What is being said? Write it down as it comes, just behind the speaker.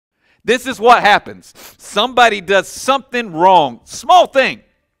This is what happens. Somebody does something wrong, small thing.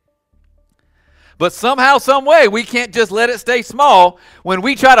 But somehow, some way, we can't just let it stay small. When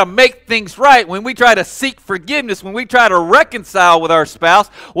we try to make things right, when we try to seek forgiveness, when we try to reconcile with our spouse,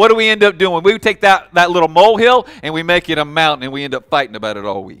 what do we end up doing? We take that little molehill and we make it a mountain, and we end up fighting about it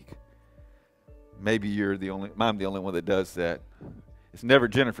all week. Maybe I'm the only one that does that. It's never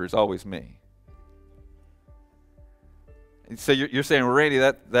Jennifer, it's always me. And so you're saying, well, Randy,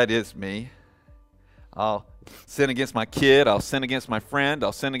 that is me. I'll sin against my kid. I'll sin against my friend.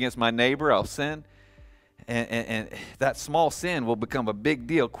 I'll sin against my neighbor. I'll sin. And that small sin will become a big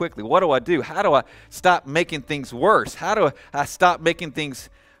deal quickly. What do? How do I stop making things worse? How do I stop making things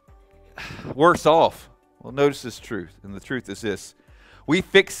worse off? Well, notice this truth, and the truth is this. We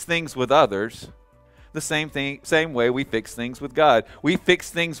fix things with others the same way we fix things with God. We fix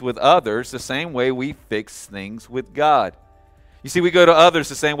things with others the same way we fix things with God. You see, we go to others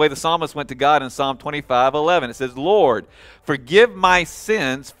the same way the psalmist went to God in Psalm 25:11. It says, Lord, forgive my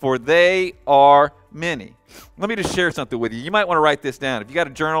sins, for they are many. Let me just share something with you. You might want to write this down. If you got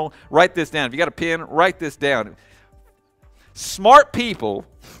a journal, write this down. If you got a pen, write this down. Smart people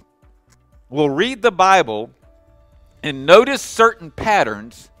will read the Bible and notice certain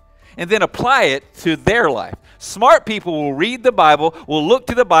patterns and then apply it to their life. Smart people will read the Bible, will look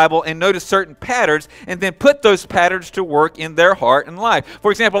to the Bible and notice certain patterns and then put those patterns to work in their heart and life. For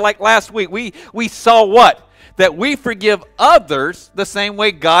example, like last week, we saw what? That we forgive others the same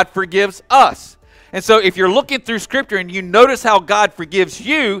way God forgives us. And so if you're looking through Scripture and you notice how God forgives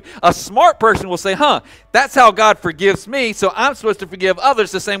you, a smart person will say, that's how God forgives me, so I'm supposed to forgive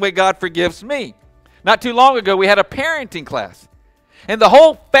others the same way God forgives me. Not too long ago, we had a parenting class. And the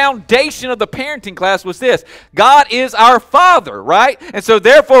whole foundation of the parenting class was this. God is our Father, right? And so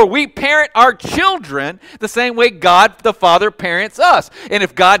therefore we parent our children the same way God the Father parents us. And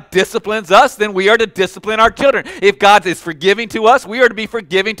if God disciplines us, then we are to discipline our children. If God is forgiving to us, we are to be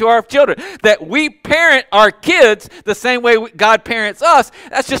forgiving to our children. That we parent our kids the same way God parents us,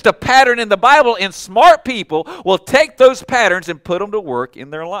 that's just a pattern in the Bible. And smart people will take those patterns and put them to work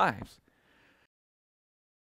in their lives.